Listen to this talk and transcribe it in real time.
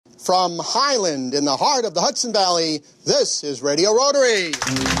From Highland, in the heart of the Hudson Valley, this is Radio Rotary.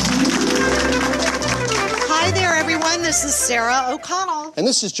 Hi there, everyone. This is Sarah O'Connell. And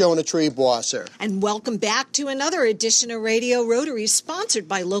this is Jonah Treebwasser. And welcome back to another edition of Radio Rotary, sponsored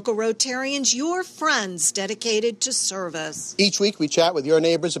by local Rotarians, your friends dedicated to service. Each week we chat with your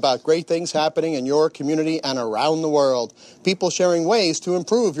neighbors about great things happening in your community and around the world. People sharing ways to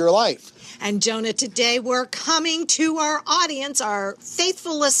improve your life. And Jonah, today we're coming to our audience, our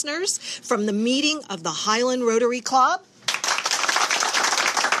faithful listeners, from the meeting of the Highland Rotary Club.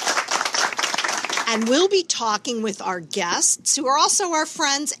 And we'll be talking with our guests, who are also our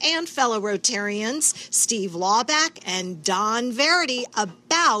friends and fellow Rotarians, Steve Lawback and Don Verity,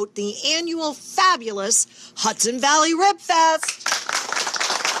 about the annual fabulous Hudson Valley Rib Fest.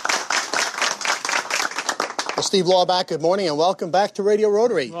 Well, Steve Lawback, good morning and welcome back to Radio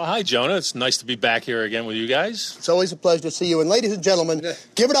Rotary. Well, hi, Jonah. It's nice to be back here again with you guys. It's always a pleasure to see you. And ladies and gentlemen,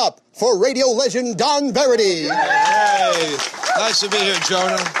 give it up for radio legend Don Verity. Hey, nice to be here,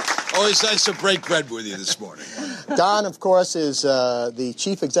 Jonah. Always nice to break bread with you this morning. Don, of course, is the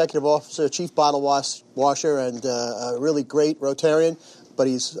Chief Executive Officer, Chief Bottle Washer, and a really great Rotarian. But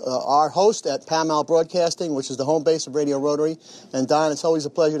he's our host at PAMAL Broadcasting, which is the home base of Radio Rotary. And Don, it's always a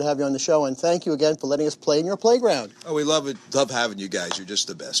pleasure to have you on the show. And thank you again for letting us play in your playground. Oh, we love it. Love having you guys. You're just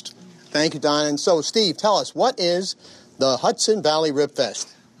the best. Thank you, Don. And so, Steve, tell us, what is the Hudson Valley Rib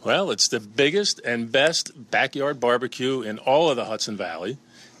Fest? Well, it's the biggest and best backyard barbecue in all of the Hudson Valley.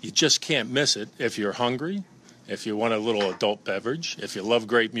 You just can't miss it. If you're hungry, if you want a little adult beverage, if you love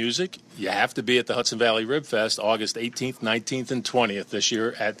great music, you have to be at the Hudson Valley Rib Fest August 18th, 19th, and 20th this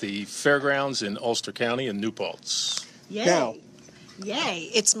year at the Fairgrounds in Ulster County in New Paltz. Yay. Now, Yay.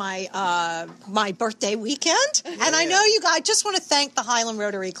 It's my my birthday weekend. Yeah. And I know you guys, I just want to thank the Highland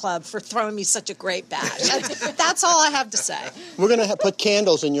Rotary Club for throwing me such a great badge. That's all I have to say. We're going to put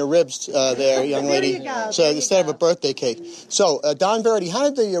candles in your ribs there, young lady. There you go. So instead of a birthday cake. So, Don Verity, how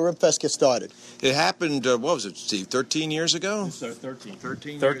did the Rib Fest get started? It happened, what was it, Steve, 13 years ago? 13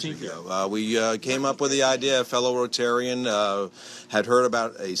 years ago. We came up with the idea, a fellow Rotarian had heard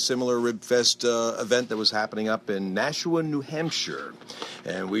about a similar Rib Fest event that was happening up in Nashua, New Hampshire.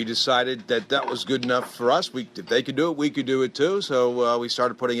 And we decided that that was good enough for us. If they could do it, we could do it too. So we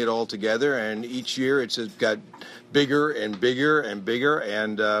started putting it all together. And each year it's got bigger and bigger and bigger.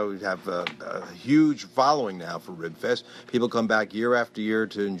 And we have a huge following now for Rib Fest. People come back year after year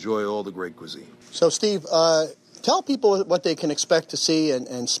to enjoy all the great cuisine. So, Steve, tell people what they can expect to see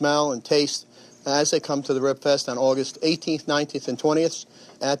and smell and taste as they come to the Rib Fest on August 18th, 19th, and 20th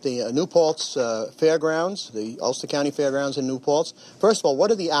at the New Paltz Fairgrounds, the Ulster County Fairgrounds in New Paltz. First of all, what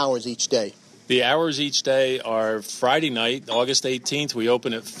are the hours each day? The hours each day are Friday night, August 18th. We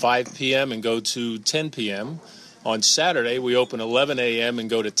open at 5 p.m. and go to 10 p.m. On Saturday, we open 11 a.m. and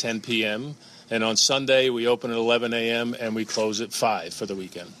go to 10 p.m. And on Sunday, we open at 11 a.m. and we close at 5 for the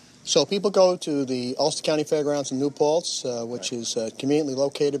weekend. So people go to the Ulster County Fairgrounds in New Paltz, which is conveniently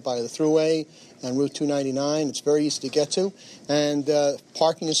located by the Thruway and Route 299. It's very easy to get to. And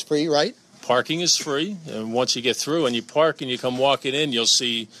parking is free, right? Parking is free. And once you get through and you park and you come walking in, you'll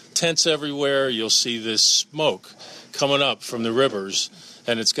see tents everywhere. You'll see this smoke coming up from the rivers.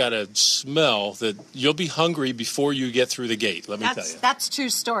 And it's got a smell that you'll be hungry before you get through the gate, let me tell you. That's true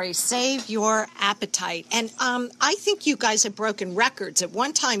story. Save your appetite. And I think you guys have broken records. At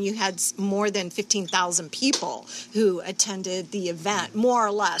one time, you had more than 15,000 people who attended the event, more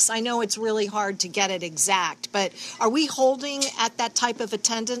or less. I know it's really hard to get it exact, but are we holding at that type of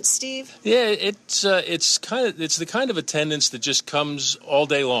attendance, Steve? Yeah, it's the kind of attendance that just comes all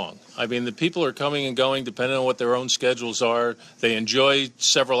day long. I mean, the people are coming and going depending on what their own schedules are. They enjoy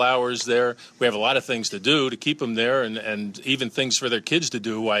several hours there. We have a lot of things to do to keep them there and even things for their kids to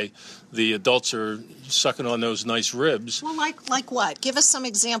do while the adults are sucking on those nice ribs. Well, like what? Give us some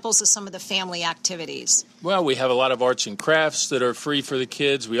examples of some of the family activities. Well, we have a lot of arts and crafts that are free for the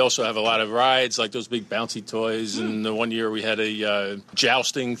kids. We also have a lot of rides, like those big bouncy toys. And the one year we had a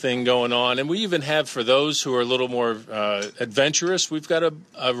jousting thing going on. And we even have, for those who are a little more adventurous, we've got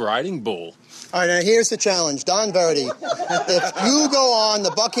a riding bull. All right, now here's the challenge. Don Verity, if you go on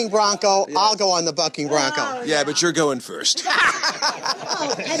the bucking bronco, I'll go on the bucking bronco. Oh, Yeah, but you're going first.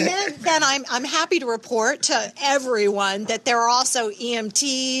 And then I'm happy to report to everyone that there are also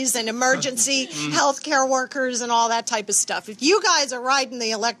EMTs and emergency healthcare workers and all that type of stuff. If you guys are riding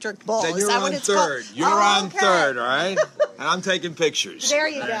the electric bull, Then is you're that on what it's third. called? You're on okay. third, all right? And I'm taking pictures. There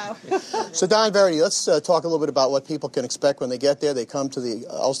you go. So, Don Verity, let's talk a little bit about what people can expect when they get there. They come to the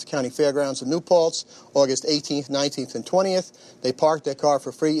Ulster County Fairgrounds in New Paltz, August 18th, 19th, and 20th. They park their car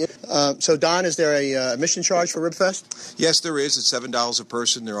for free. So, Don, is there a admission charge for Ribfest? Yes, there is. It's $7 a person.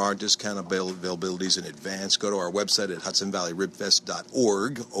 person. There are discount availabilities in advance. Go to our website at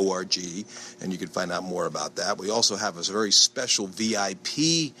hudsonvalleyribfest.org, O-R-G, and you can find out more about that. We also have a very special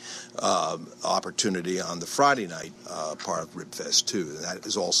VIP opportunity on the Friday night part of RibFest, too. And that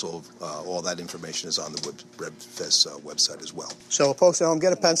is also, all that information is on the RibFest website as well. So, folks at home,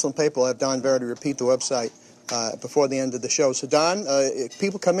 get a pencil and paper. I'll have Don Verity repeat the website before the end of the show. So, Don, if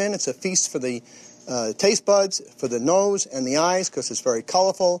people come in, it's a feast for the taste buds, for the nose and the eyes, because it's very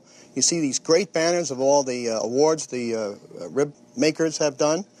colorful. You see these great banners of all the awards the rib makers have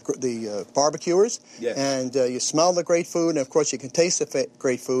done, the barbecuers, yes. And you smell the great food, and of course you can taste the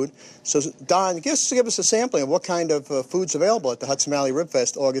great food. So, Don, give us a sampling of what kind of food's available at the Hudson Valley Rib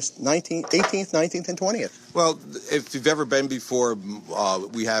Fest, August 18th, 19th, and 20th. Well, if you've ever been before,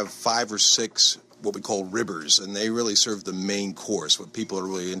 we have 5 or 6 what we call ribbers, and they really serve the main course, what people are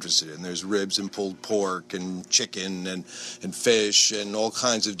really interested in. There's ribs and pulled pork and chicken and fish and all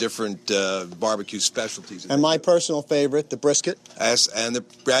kinds of different barbecue specialties. And my personal favorite, the brisket. And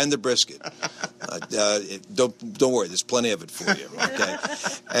the brisket. Don't worry, there's plenty of it for you. Okay.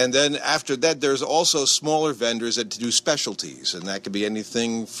 And then after that, there's also smaller vendors that do specialties, and that could be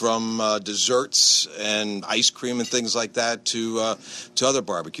anything from desserts and ice cream and things like that to other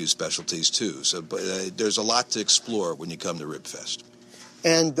barbecue specialties too. So there's a lot to explore when you come to RibFest.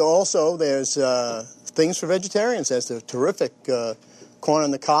 And also there's things for vegetarians. There's a terrific corn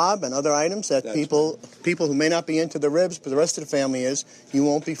on the cob and other items that people who may not be into the ribs, but the rest of the family is, you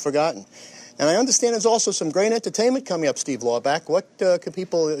won't be forgotten. And I understand there's also some great entertainment coming up, Steve Laubach. What can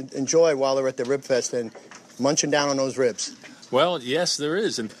people enjoy while they're at the RibFest and munching down on those ribs? Well, yes, there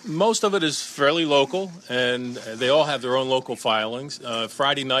is. And most of it is fairly local, and they all have their own local filings.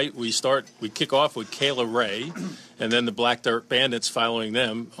 Friday night, we kick off with Kayla Ray, and then the Black Dirt Bandits following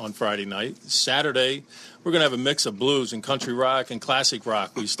them on Friday night. Saturday, we're going to have a mix of blues and country rock and classic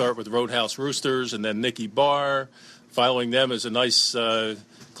rock. We start with Roadhouse Roosters and then Nicky Barr. Following them is a nice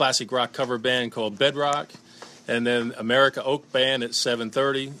classic rock cover band called Bedrock. And then America Oak Band at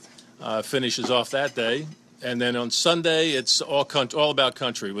 7:30 finishes off that day. And then on Sunday, it's all about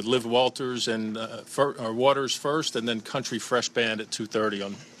country with Liv Walters and Waters first, and then Country Fresh Band at 2:30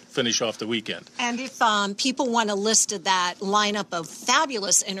 on finish off the weekend. And if people want a list of that lineup of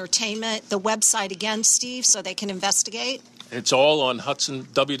fabulous entertainment, the website again, Steve, so they can investigate. It's all on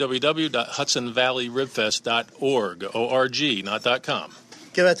www.hudsonvalleyribfest.org, O-R-G, not .com.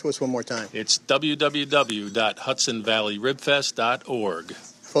 Give that to us one more time. It's www.hudsonvalleyribfest.org.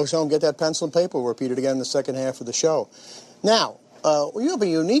 Folks at home, get that pencil and paper. We'll repeat it again in the second half of the show. Now, you have a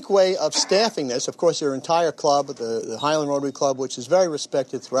unique way of staffing this. Of course, your entire club, the Highland Rotary Club, which is very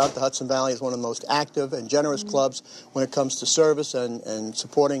respected throughout the Hudson Valley, is one of the most active and generous clubs when it comes to service and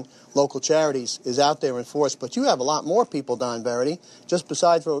supporting local charities, is out there in force. But you have a lot more people, Don Verity, just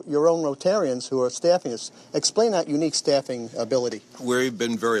besides your own Rotarians who are staffing us. Explain that unique staffing ability. We've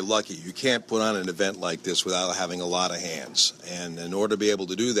been very lucky. You can't put on an event like this without having a lot of hands. And in order to be able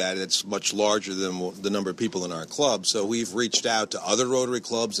to do that, it's much larger than the number of people in our club. So we've reached out to other Rotary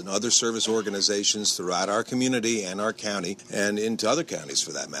clubs and other service organizations throughout our community and our county, and into other counties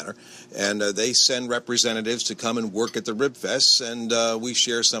for that matter. And they send representatives to come and work at the RibFest, and we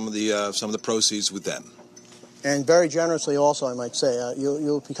share some of the proceeds with them. And very generously also, I might say,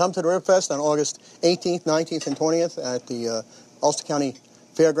 you'll come to the RibFest on August 18th, 19th, and 20th at the Ulster County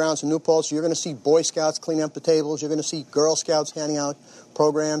Fairgrounds in New Paltz. You're going to see Boy Scouts cleaning up the tables. You're going to see Girl Scouts handing out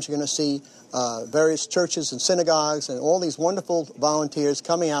programs. You're going to see various churches and synagogues and all these wonderful volunteers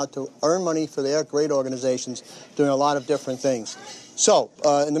coming out to earn money for their great organizations, doing a lot of different things. So,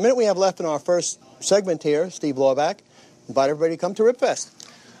 in the minute we have left in our first segment here, Steve Laubach, invite everybody to come to RibFest.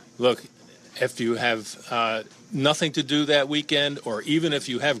 Look, if you have nothing to do that weekend, or even if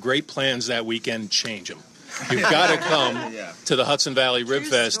you have great plans that weekend, change them. You've got to come to the Hudson Valley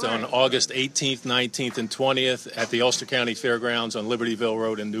RibFest on August 18th, 19th, and 20th at the Ulster County Fairgrounds on Libertyville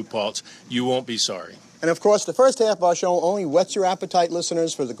Road in New Paltz. You won't be sorry. And, of course, the first half of our show only whets your appetite,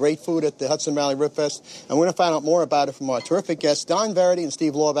 listeners, for the great food at the Hudson Valley RibFest. And we're going to find out more about it from our terrific guests, Don Verity and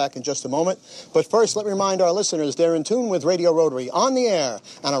Steve Laubach, in just a moment. But first, let me remind our listeners they're in tune with Radio Rotary on the air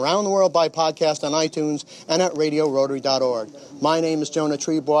and around the world by podcast on iTunes and at RadioRotary.org. My name is Jonah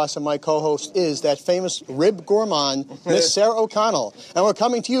Treeboss, and my co-host is that famous rib gourmand, Miss Sarah O'Connell. And we're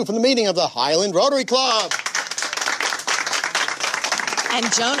coming to you from the meeting of the Highland Rotary Club. And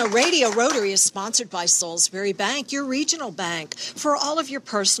Jonah, Radio Rotary is sponsored by Salisbury Bank, your regional bank. For all of your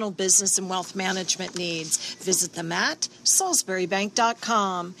personal, business, and wealth management needs, visit them at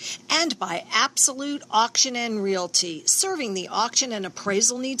salisburybank.com. And by Absolute Auction and Realty, serving the auction and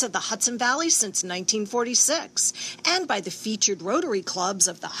appraisal needs of the Hudson Valley since 1946. And by the featured Rotary clubs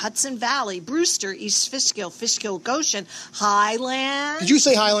of the Hudson Valley, Brewster, East Fishkill, Fishkill, Goshen, Highland. Did you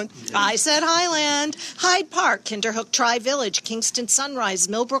say Highland? I said Highland. Hyde Park, Kinderhook Tri-Village, Kingston Sunrise,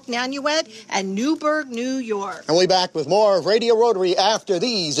 Millbrook, Nanuet, and Newburgh, New York. And we'll be back with more of Radio Rotary after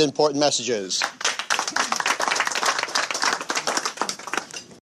these important messages.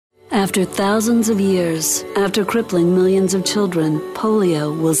 After thousands of years, after crippling millions of children,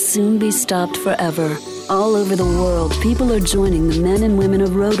 polio will soon be stopped forever. All over the world, people are joining the men and women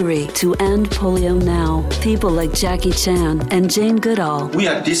of Rotary to end polio now. People like Jackie Chan and Jane Goodall. We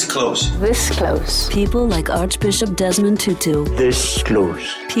are this close. This close. People like Archbishop Desmond Tutu. This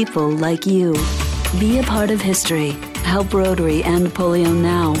close. People like you. Be a part of history. Help Rotary end polio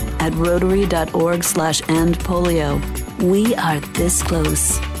now at rotary.org/endpolio. We are this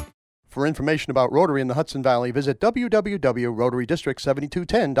close. For information about Rotary in the Hudson Valley, visit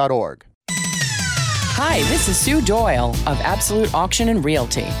www.rotarydistrict7210.org. Hi, this is Sue Doyle of Absolute Auction and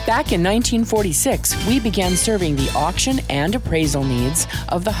Realty. Back in 1946, we began serving the auction and appraisal needs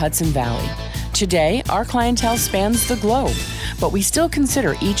of the Hudson Valley. Today, our clientele spans the globe, but we still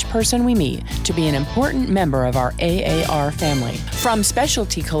consider each person we meet to be an important member of our AAR family. From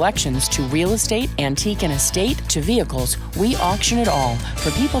specialty collections to real estate, antique and estate to vehicles, we auction it all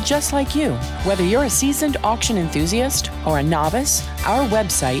for people just like you. Whether you're a seasoned auction enthusiast or a novice, our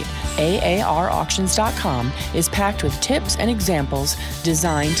website, AARauctions.com, is packed with tips and examples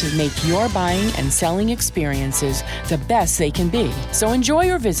designed to make your buying and selling experiences the best they can be. So enjoy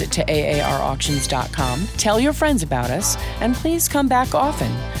your visit to AARauctions.com, tell your friends about us, and please come back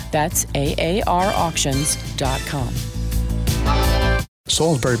often. That's AARauctions.com.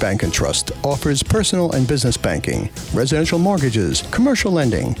 Salisbury Bank and Trust offers personal and business banking, residential mortgages, commercial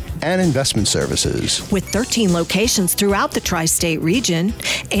lending, and investment services. With 13 locations throughout the tri-state region,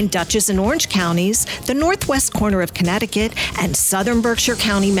 in Dutchess and Orange counties, the northwest corner of Connecticut, and southern Berkshire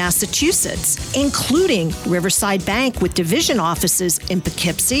County, Massachusetts, including Riverside Bank with division offices in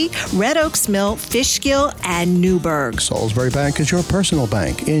Poughkeepsie, Red Oaks Mill, Fishkill, and Newburgh. Salisbury Bank is your personal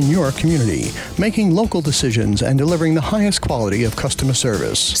bank in your community, making local decisions and delivering the highest quality of customer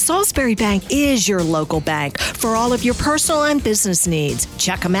service. Salisbury Bank is your local bank for all of your personal and business needs.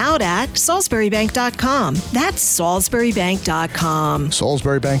 Check them out at salisburybank.com. That's salisburybank.com.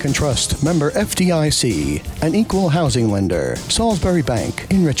 Salisbury Bank and Trust, member FDIC, an equal housing lender. Salisbury Bank,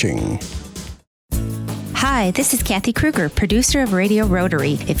 enriching. Hi, this is Kathy Kruger, producer of Radio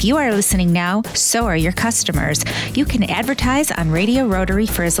Rotary. If you are listening now, so are your customers. You can advertise on Radio Rotary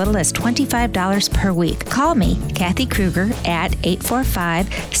for as little as $25 per week. Call me, Kathy Kruger, at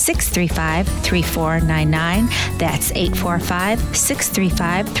 845-635-3499. That's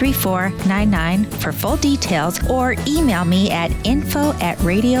 845-635-3499 for full details, or email me at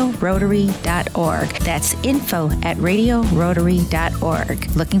info@radiorotary.org. That's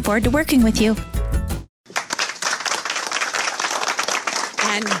info@radiorotary.org. Looking forward to working with you.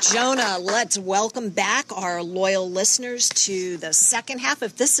 And Jonah, let's welcome back our loyal listeners to the second half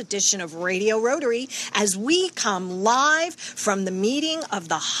of this edition of Radio Rotary as we come live from the meeting of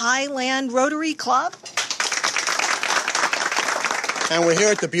the Highland Rotary Club. And we're here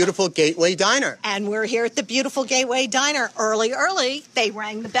at the beautiful Gateway Diner. Early. They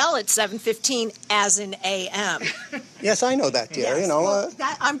rang the bell at 7:15 as in a.m. Yes, I know that, dear. Yes.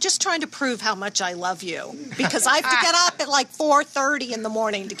 I'm just trying to prove how much I love you, because I have to get up at like 4:30 in the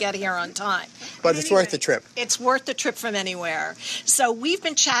morning to get here on time. But it's worth the trip. It's worth the trip from anywhere. So we've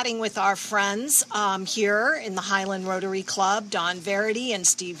been chatting with our friends here in the Highland Rotary Club, Don Verity and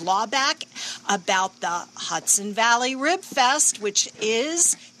Steve Lawback, about the Hudson Valley Rib Fest, which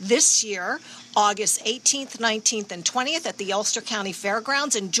is this year, August 18th, 19th, and 20th at the Ulster County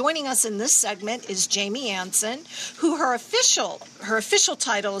Fairgrounds. And joining us in this segment is Jamie Anson, who her official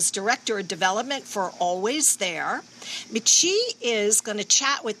title is Director of Development for Always There. But she is going to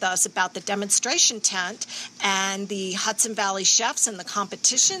chat with us about the demonstration tent and the Hudson Valley chefs and the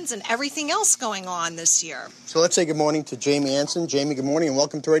competitions and everything else going on this year. So let's say good morning to Jamie Anson. Jamie, good morning and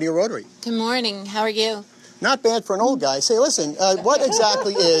welcome to Radio Rotary. Good morning. How are you? Not bad for an old guy. Say, listen, what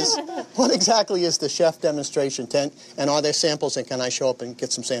exactly is the chef demonstration tent, and are there samples, and can I show up and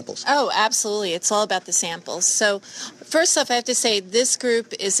get some samples? Oh, absolutely. It's all about the samples. So first off, I have to say this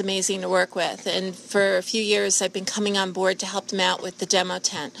group is amazing to work with, and for a few years I've been coming on board to help them out with the demo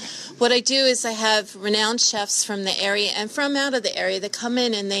tent. What I do is I have renowned chefs from the area and from out of the area that come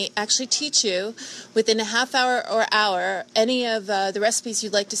in, and they actually teach you within a half hour or hour any of the recipes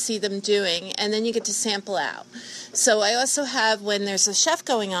you'd like to see them doing, and then you get to sample out. So I also have, when there's a chef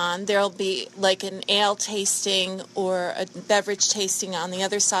going on, there'll be like an ale tasting or a beverage tasting on the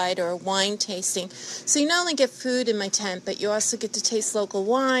other side, or a wine tasting. So you not only get food in my tent, but you also get to taste local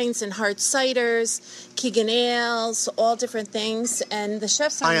wines and hard ciders, Keegan ales, all different things. And the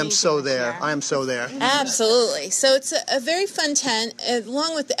chefs are I am so there. Absolutely. So it's a very fun tent,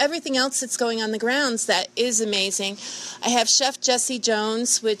 along with everything else that's going on the grounds that is amazing. I have Chef Jesse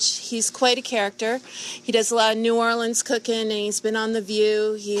Jones, which he's quite a character. He does a lot of New Orleans cooking, and he's been on The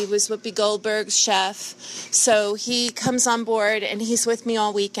View. He was Whoopi Goldberg's chef. So he comes on board, and he's with me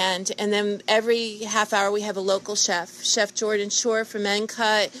all weekend. And then every half hour we have a local chef. Chef Jordan Shore from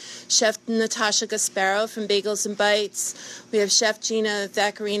Encut, Chef Natasha Gasparo from Bagels and Bites. We have Chef Gina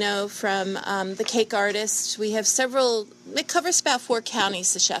Vaccarino from The Cake Artist. We have several, it covers about 4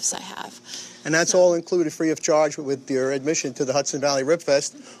 counties, the chefs I have. And that's all included free of charge with your admission to the Hudson Valley Rib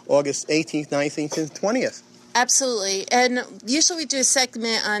Fest, August 18th, 19th, and 20th. Absolutely. And usually we do a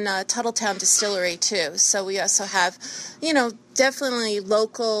segment on Tuttletown Distillery, too. So we also have, definitely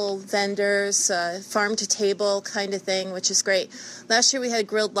local vendors, farm-to-table kind of thing, which is great. Last year we had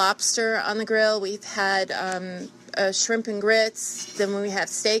grilled lobster on the grill. We've had shrimp and grits. Then when we have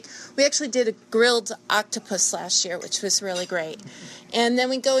steak, we actually did a grilled octopus last year, which was really great. And then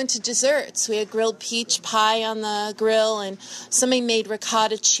we go into desserts. We had grilled peach pie on the grill, and somebody made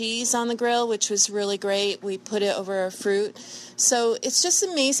ricotta cheese on the grill, which was really great. We put it over a fruit. So it's just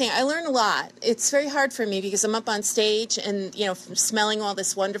amazing. I learn a lot. It's very hard for me because I'm up on stage and, smelling all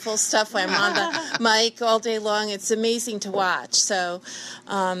this wonderful stuff while I'm on the mic all day long. It's amazing to watch. So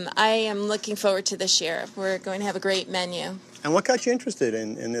I am looking forward to this year. We're going to have a great menu. And what got you interested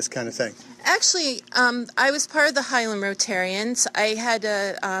in this kind of thing? Actually, I was part of the Highland Rotarians. I had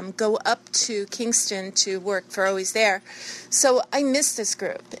to go up to Kingston to work for Always There. So I miss this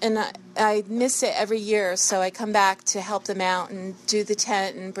group, and I miss it every year. So I come back to help them out and do the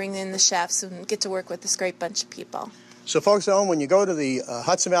tent and bring in the chefs and get to work with this great bunch of people. So folks at home, when you go to the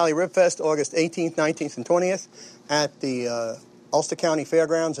Hudson Valley Rib Fest, August 18th, 19th, and 20th at the Ulster County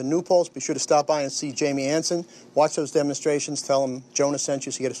Fairgrounds in New Paltz, be sure to stop by and see Jamie Anson. Watch those demonstrations. Tell him Jonah sent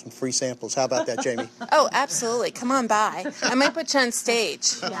you so you get some free samples. How about that, Jamie? Oh, absolutely. Come on by. I might put you on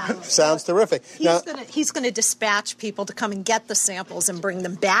stage. Yeah. Sounds terrific. He's going to dispatch people to come and get the samples and bring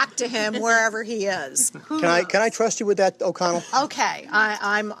them back to him wherever he is. Can I trust you with that, O'Connell? Okay,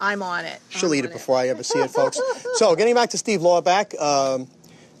 I'm on it. She'll eat it before I ever see it, folks. So, getting back to Steve Lawback,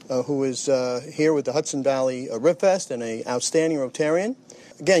 who is here with the Hudson Valley Rib Fest and an outstanding Rotarian.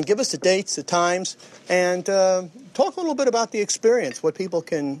 Again, give us the dates, the times, and talk a little bit about the experience, what people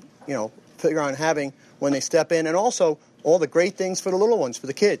can, figure on having when they step in, and also all the great things for the little ones, for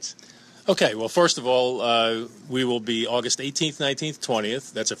the kids. Okay, well, first of all, we will be August 18th, 19th,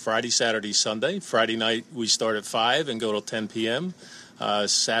 20th. That's a Friday, Saturday, Sunday. Friday night, we start at 5 and go till 10 p.m.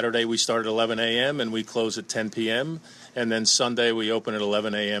 Saturday, we start at 11 a.m. and we close at 10 p.m. And then Sunday, we open at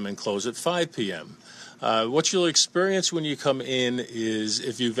 11 a.m. and close at 5 p.m. What you'll experience when you come in is,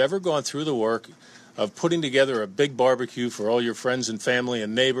 if you've ever gone through the work of putting together a big barbecue for all your friends and family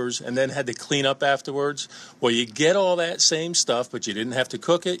and neighbors and then had to clean up afterwards, well, you get all that same stuff, but you didn't have to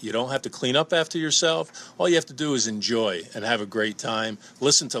cook it. You don't have to clean up after yourself. All you have to do is enjoy and have a great time.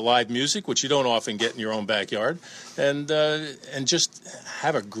 Listen to live music, which you don't often get in your own backyard, and just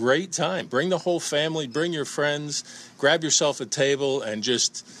have a great time. Bring the whole family, bring your friends, grab yourself a table, and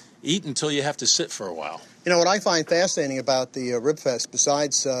just eat until you have to sit for a while. What I find fascinating about the Rib Fest,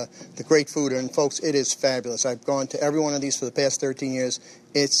 besides the great food, and folks, it is fabulous. I've gone to every one of these for the past 13 years.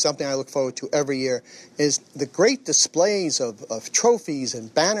 It's something I look forward to every year, is the great displays of trophies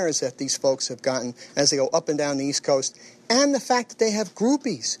and banners that these folks have gotten as they go up and down the East Coast, and the fact that they have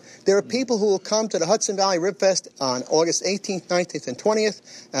groupies. There are people who will come to the Hudson Valley Rib Fest on August 18th, 19th, and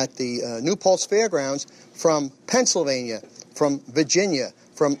 20th at the New Paltz Fairgrounds from Pennsylvania, from Virginia,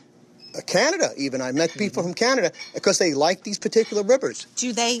 from Canada even. I met people from Canada because they like these particular ribbers.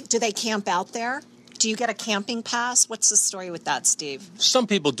 Do they camp out there? Do you get a camping pass? What's the story with that, Steve? Some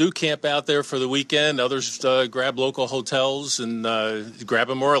people do camp out there for the weekend. Others grab local hotels and grab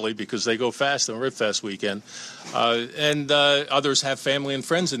them early because they go fast on Ribfest weekend. And others have family and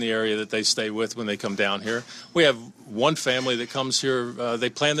friends in the area that they stay with when they come down here. We have one family that comes here. They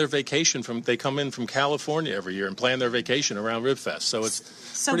plan their vacation they come in from California every year and plan their vacation around Ribfest. So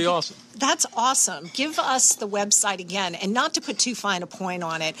it's pretty awesome. That's awesome. Give us the website again, and not to put too fine a point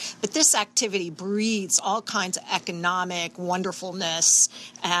on it, but this activity breeds all kinds of economic wonderfulness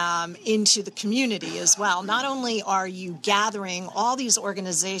into the community as well. Not only are you gathering all these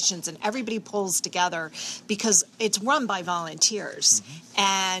organizations and everybody pulls together because it's run by volunteers,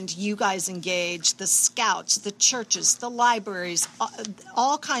 and you guys engage the scouts, the churches, the libraries,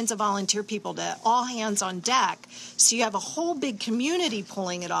 all kinds of volunteer people to all hands on deck. So you have a whole big community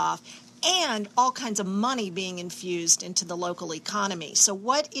pulling it off, and all kinds of money being infused into the local economy. So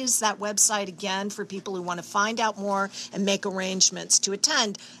what is that website again for people who want to find out more and make arrangements to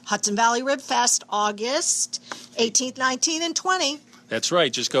attend Hudson Valley Rib Fest, August 18th, 19th, and 20th? That's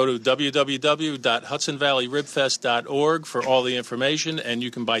right. Just go to www.hudsonvalleyribfest.org for all the information, and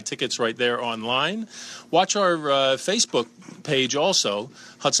you can buy tickets right there online. Watch our Facebook page also,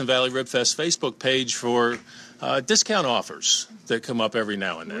 Hudson Valley Rib Fest Facebook page, for discount offers that come up every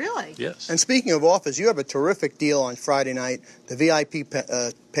now and then. Really? Yes. And speaking of offers, you have a terrific deal on Friday night, the VIP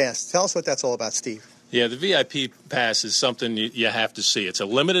pass. Tell us what that's all about, Steve. Yeah, the VIP pass is something you have to see. It's a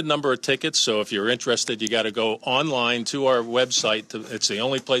limited number of tickets, so if you're interested, you got to go online to our website. It's the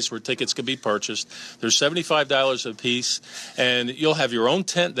only place where tickets can be purchased. There's $75 a piece, and you'll have your own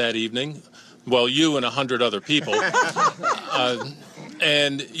tent that evening. Well, you and 100 other people.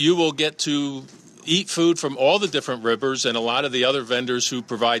 And you will get to eat food from all the different ribbers and a lot of the other vendors who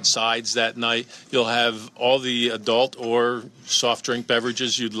provide sides that night. You'll have all the adult or soft drink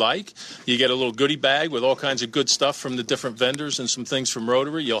beverages you'd like. You get a little goodie bag with all kinds of good stuff from the different vendors and some things from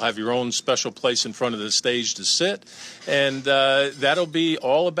Rotary. You'll have your own special place in front of the stage to sit. And that'll be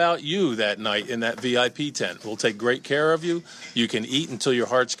all about you that night in that VIP tent. We'll take great care of you. You can eat until your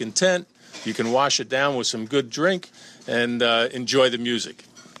heart's content. You can wash it down with some good drink and enjoy the music.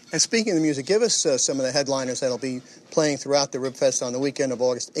 And speaking of the music, give us some of the headliners that'll be playing throughout the Ribfest on the weekend of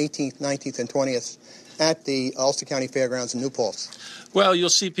August 18th, 19th, and 20th at the Ulster County Fairgrounds in New Paltz. Well, you'll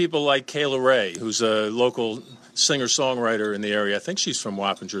see people like Kayla Ray, who's a local singer-songwriter in the area. I think she's from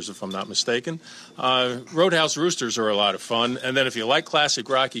Wappingers, if I'm not mistaken. Roadhouse Roosters are a lot of fun. And then if you like classic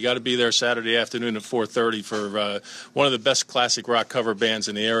rock, you got to be there Saturday afternoon at 4:30 for one of the best classic rock cover bands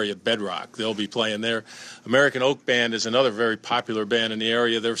in the area, Bedrock. They'll be playing there. American Oak Band is another very popular band in the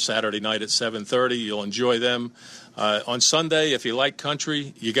area. They're Saturday night at 7:30. You'll enjoy them. On Sunday, if you like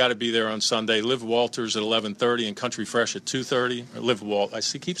country, you got to be there on Sunday. Liv Walters at 11:30 and Country Fresh at 2:30. I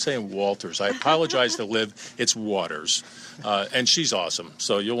keep saying Walters. I apologize to Liv. It's Waters. And she's awesome.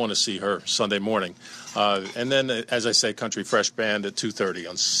 So you'll want to see her Sunday morning. And then, as I say, Country Fresh Band at 2:30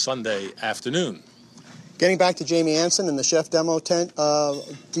 on Sunday afternoon. Getting back to Jamie Anson and the chef demo tent,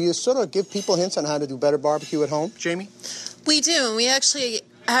 do you sort of give people hints on how to do better barbecue at home, Jamie? We do, and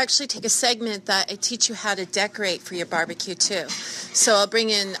I actually take a segment that I teach you how to decorate for your barbecue too. So I'll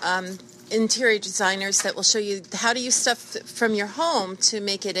bring in interior designers that will show you how to use stuff from your home to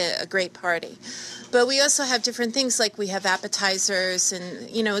make it a great party. But we also have different things, like we have appetizers, and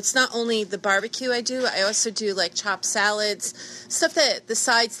it's not only the barbecue I do. I also do like chopped salads, stuff the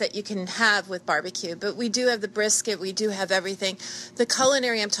sides that you can have with barbecue. But we do have the brisket. We do have everything. The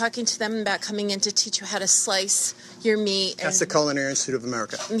culinary, I'm talking to them about coming in to teach you how to slice your meat. That's the Culinary Institute of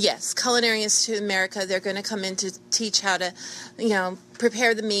America. Yes, Culinary Institute of America. They're going to come in to teach how to,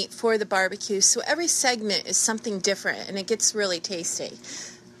 prepare the meat for the barbecue. So every segment is something different, and it gets really tasty.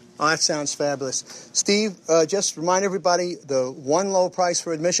 Oh, that sounds fabulous. Steve, just remind everybody the one low price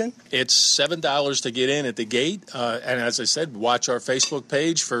for admission. It's $7 to get in at the gate. And as I said, watch our Facebook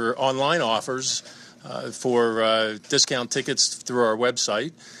page for online offers for discount tickets through our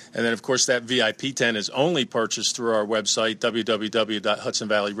website. And then, of course, that VIP tent is only purchased through our website,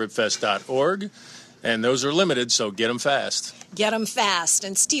 www.hudsonvalleyribfest.org. And those are limited, so get them fast. Get them fast.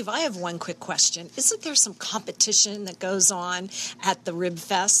 And, Steve, I have one quick question. Isn't there some competition that goes on at the Rib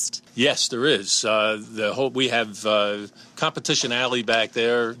Fest? Yes, there is. We have Competition Alley back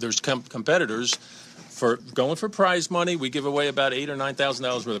there. There's competitors going for prize money. We give away about $8,000 or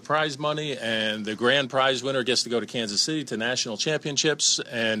 $9,000 worth of prize money, and the grand prize winner gets to go to Kansas City to national championships.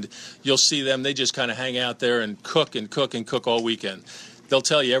 And you'll see them. They just kind of hang out there and cook all weekend. They'll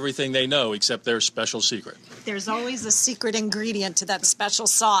tell you everything they know except their special secret. There's always a secret ingredient to that special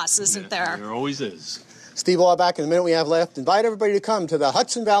sauce, isn't there? There always is. Steve, all back in the minute we have left. Invite everybody to come to the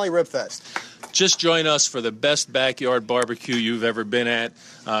Hudson Valley Rib Fest. Just join us for the best backyard barbecue you've ever been at.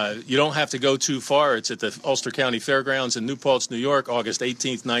 You don't have to go too far. It's at the Ulster County Fairgrounds in New Paltz, New York, August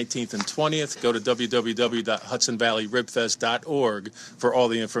 18th, 19th, and 20th. Go to www.hudsonvalleyribfest.org for all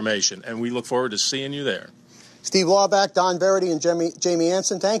the information, and we look forward to seeing you there. Steve Lawback, Don Verity, and Jamie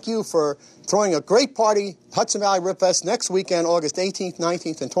Anson, thank you for throwing a great party, Hudson Valley Rib Fest, next weekend, August 18th,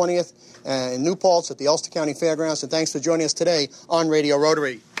 19th, and 20th, in New Paltz at the Ulster County Fairgrounds. And thanks for joining us today on Radio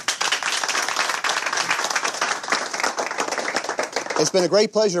Rotary. It's been a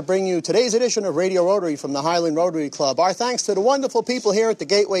great pleasure to bring you today's edition of Radio Rotary from the Highland Rotary Club. Our thanks to the wonderful people here at the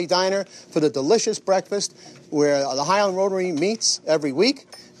Gateway Diner for the delicious breakfast where the Highland Rotary meets every week.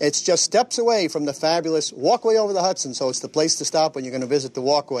 It's just steps away from the fabulous Walkway over the Hudson, so it's the place to stop when you're going to visit the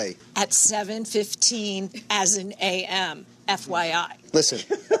Walkway. At 7:15 as in AM, FYI. Listen,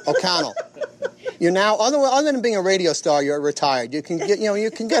 O'Connell, you're now, other than being a radio star, you're retired. You can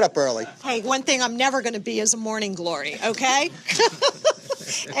get up early. Hey, one thing I'm never going to be is a morning glory, okay?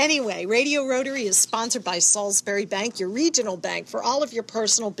 Anyway, Radio Rotary is sponsored by Salisbury Bank, your regional bank for all of your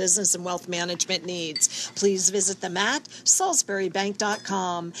personal business and wealth management needs. Please visit them at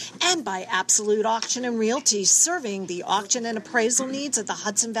salisburybank.com, and by Absolute Auction and Realty, serving the auction and appraisal needs of the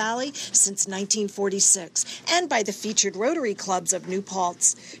Hudson Valley since 1946, and by the featured Rotary clubs of New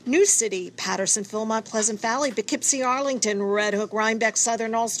Paltz, New City, Patterson, Philmont, Pleasant Valley, Poughkeepsie, Arlington, Red Hook, Rhinebeck,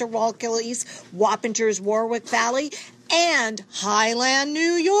 Southern Ulster, Wallkill East, Wappingers, Warwick Valley, and Highland, New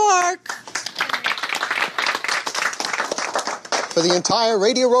York. For the entire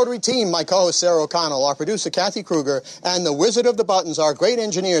Radio Rotary team, my co-host Sarah O'Connell, our producer Kathy Kruger, and the Wizard of the Buttons, our great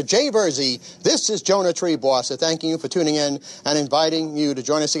engineer Jay Verzi, this is Jonah Treeboss, thanking you for tuning in and inviting you to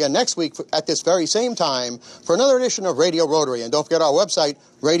join us again next week at this very same time for another edition of Radio Rotary. And don't forget our website,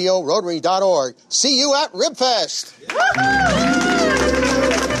 radiorotary.org. See you at RibFest!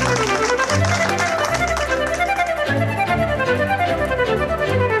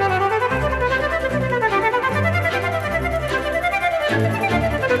 Thank you.